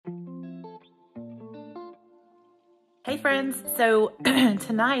Hey friends, so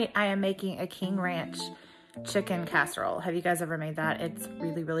tonight I am making a King Ranch chicken casserole. Have you guys ever made that? It's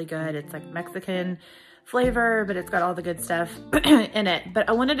really, really good. It's like Mexican flavor, but it's got all the good stuff in it. But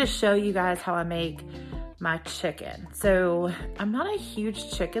I wanted to show you guys how I make my chicken. So I'm not a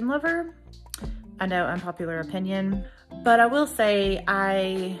huge chicken lover. I know, unpopular opinion, but I will say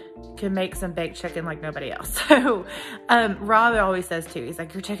I can make some baked chicken like nobody else. So Rob always says too, he's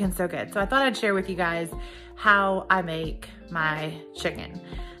like, your chicken's so good. So I thought I'd share with you guys how I make my chicken.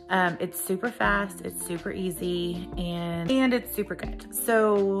 It's super fast, it's super easy, and it's super good.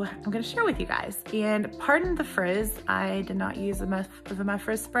 So I'm gonna share with you guys. And pardon the frizz, I did not use enough of my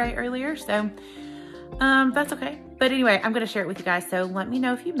frizz spray earlier, so that's okay. But anyway, I'm gonna share it with you guys. So let me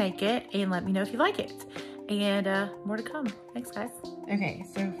know if you make it and let me know if you like it. And more to come. Thanks guys. Okay,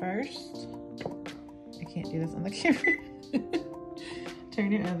 so first, I can't do this on the camera.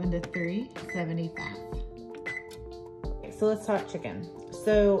 Turn your oven to 375. Okay, so let's talk chicken.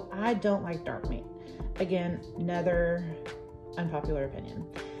 So I don't like dark meat. Again, another unpopular opinion.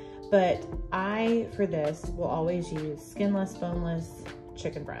 But I, for this, will always use skinless, boneless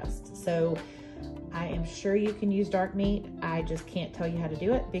chicken breast. So I am sure you can use dark meat. I just can't tell you how to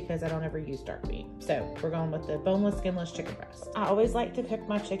do it because I don't ever use dark meat. So we're going with the boneless, skinless chicken breast. I always like to cook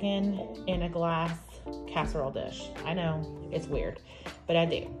my chicken in a glass casserole dish. I know it's weird, but I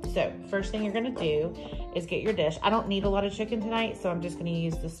do. So first thing you're gonna do is get your dish. I don't need a lot of chicken tonight, so I'm just gonna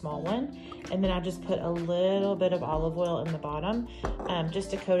use the small one. And then I just put a little bit of olive oil in the bottom,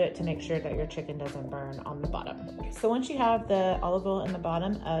 just to coat it to make sure that your chicken doesn't burn on the bottom. So once you have the olive oil in the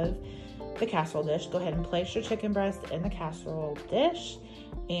bottom of the casserole dish, go ahead and place your chicken breast in the casserole dish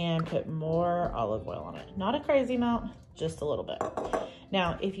and put more olive oil on it. Not a crazy amount, just a little bit.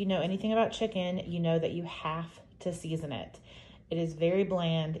 Now, if you know anything about chicken, you know that you have to season it. It is very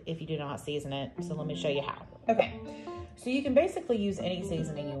bland if you do not season it, so let me show you how. Okay, so you can basically use any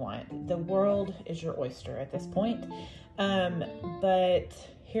seasoning you want. The world is your oyster at this point, but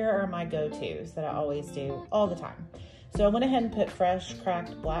here are my go-tos that I always do all the time. So I went ahead and put fresh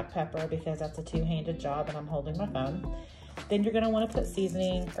cracked black pepper because that's a two-handed job and I'm holding my phone. Then you're gonna wanna put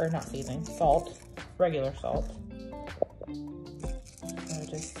seasoning, or not seasoning, salt, regular salt. So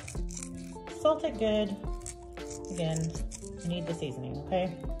just salt it good. Again, you need the seasoning,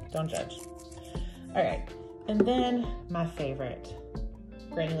 okay? Don't judge. All right, and then my favorite,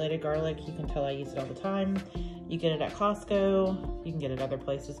 granulated garlic. You can tell I use it all the time. You get it at Costco. You can get it other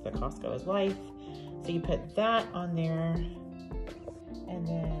places, but Costco is life. So you put that on there, and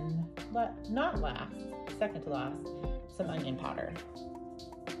then, not last, second to last, some onion powder.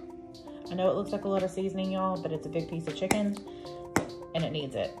 I know it looks like a lot of seasoning, y'all, but it's a big piece of chicken, and it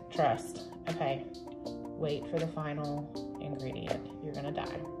needs it, trust. Okay, wait for the final ingredient. You're gonna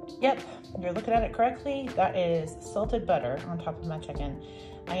die. Yep, you're looking at it correctly. That is salted butter on top of my chicken.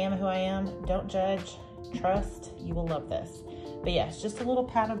 I am who I am, don't judge, trust, you will love this. But yes, just a little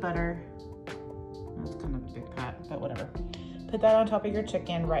pat of butter. It's kind of a big pat, but whatever. Put that on top of your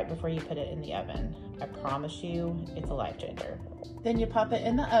chicken right before you put it in the oven. I promise you, it's a life changer. Then you pop it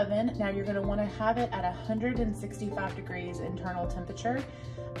in the oven. Now you're gonna wanna have it at 165 degrees internal temperature.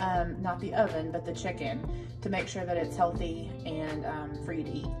 Not the oven, but the chicken, to make sure that it's healthy and for you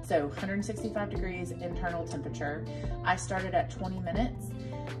to eat. So 165 degrees internal temperature. I started at 20 minutes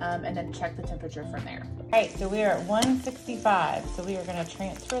and then check the temperature from there. All right, so we are at 165. So we are gonna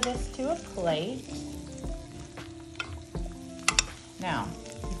transfer this to a plate. Now,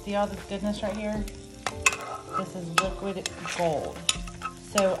 you see all this goodness right here? This is liquid gold.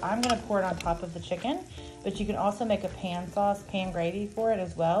 So I'm gonna pour it on top of the chicken, but you can also make a pan sauce, pan gravy for it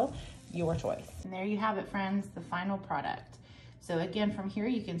as well, your choice. And there you have it, friends, the final product. So again, from here,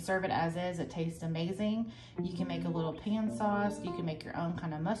 you can serve it as is. It tastes amazing. You can make a little pan sauce. You can make your own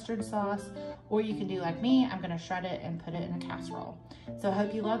kind of mustard sauce, or you can do like me. I'm gonna shred it and put it in a casserole. So I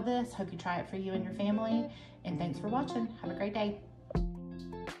hope you love this. Hope you try it for you and your family. And thanks for watching. Have a great day.